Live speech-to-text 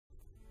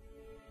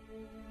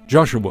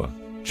Joshua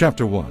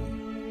chapter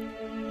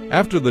 1.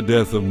 After the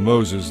death of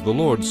Moses, the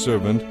Lord's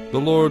servant,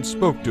 the Lord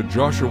spoke to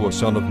Joshua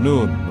son of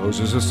Nun,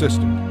 Moses'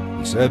 assistant.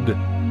 He said,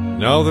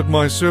 "Now that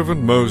my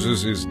servant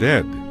Moses is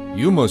dead,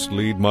 you must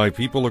lead my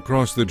people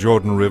across the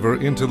Jordan River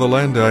into the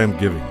land I am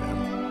giving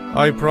them.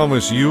 I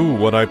promise you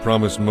what I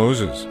promised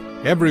Moses.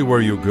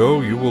 Everywhere you go,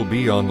 you will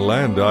be on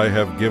land I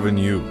have given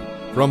you,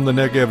 from the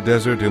Negev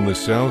desert in the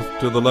south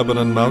to the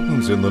Lebanon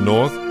mountains in the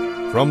north,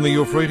 from the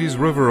Euphrates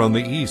River on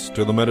the east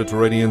to the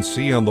Mediterranean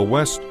Sea on the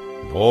west,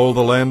 all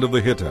the land of the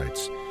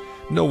Hittites.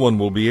 No one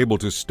will be able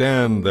to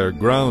stand their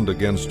ground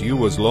against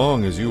you as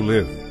long as you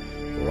live.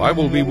 For I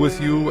will be with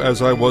you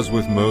as I was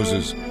with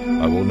Moses.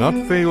 I will not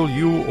fail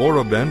you or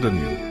abandon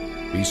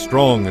you. Be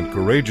strong and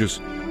courageous,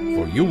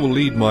 for you will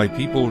lead my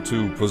people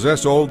to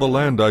possess all the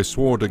land I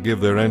swore to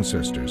give their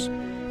ancestors.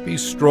 Be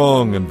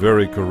strong and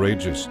very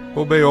courageous.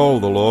 Obey all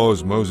the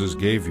laws Moses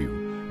gave you.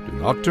 Do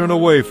not turn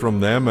away from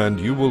them, and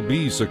you will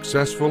be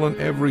successful in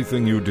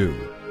everything you do.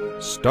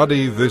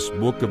 Study this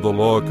book of the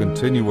law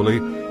continually.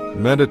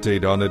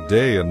 Meditate on it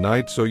day and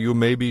night, so you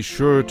may be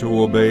sure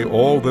to obey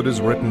all that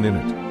is written in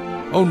it.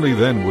 Only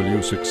then will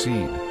you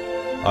succeed.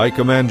 I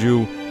command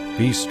you,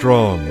 be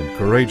strong and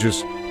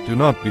courageous. Do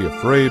not be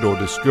afraid or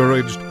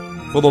discouraged,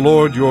 for the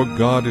Lord your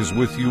God is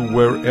with you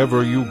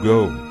wherever you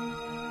go."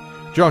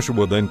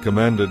 Joshua then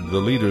commanded the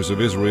leaders of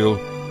Israel,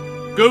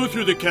 "Go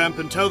through the camp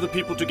and tell the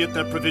people to get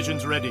their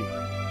provisions ready.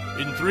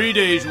 In 3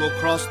 days you will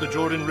cross the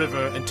Jordan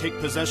River and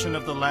take possession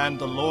of the land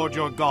the Lord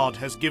your God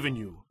has given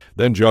you."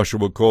 Then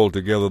Joshua called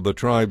together the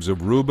tribes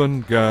of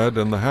Reuben, Gad,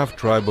 and the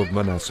half-tribe of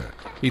Manasseh.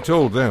 He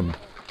told them,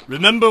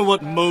 "Remember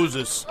what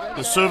Moses,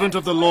 the servant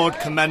of the Lord,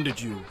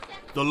 commanded you.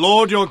 The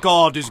Lord your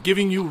God is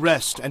giving you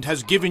rest and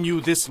has given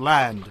you this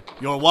land.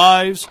 Your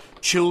wives,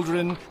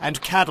 children,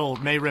 and cattle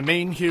may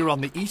remain here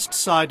on the east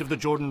side of the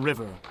Jordan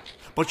River.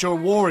 But your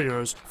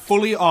warriors,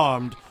 fully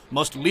armed,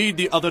 must lead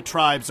the other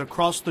tribes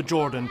across the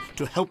Jordan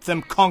to help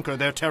them conquer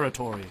their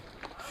territory.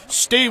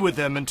 Stay with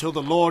them until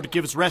the Lord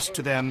gives rest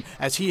to them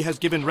as he has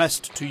given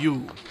rest to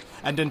you,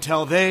 and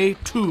until they,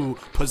 too,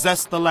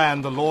 possess the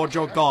land the Lord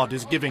your God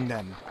is giving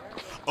them.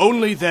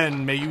 Only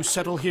then may you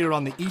settle here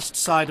on the east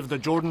side of the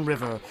Jordan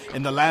River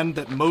in the land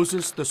that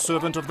Moses, the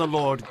servant of the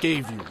Lord,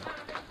 gave you."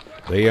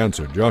 They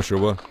answered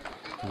Joshua,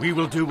 "We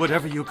will do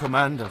whatever you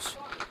command us,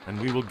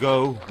 and we will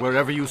go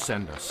wherever you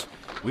send us.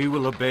 We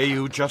will obey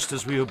you just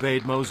as we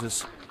obeyed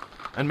Moses.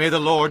 And may the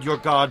Lord your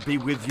God be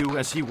with you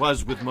as he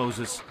was with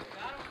Moses.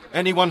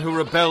 Anyone who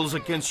rebels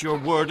against your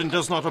word and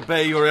does not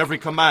obey your every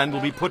command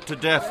will be put to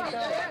death.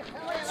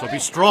 So be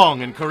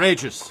strong and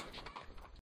courageous."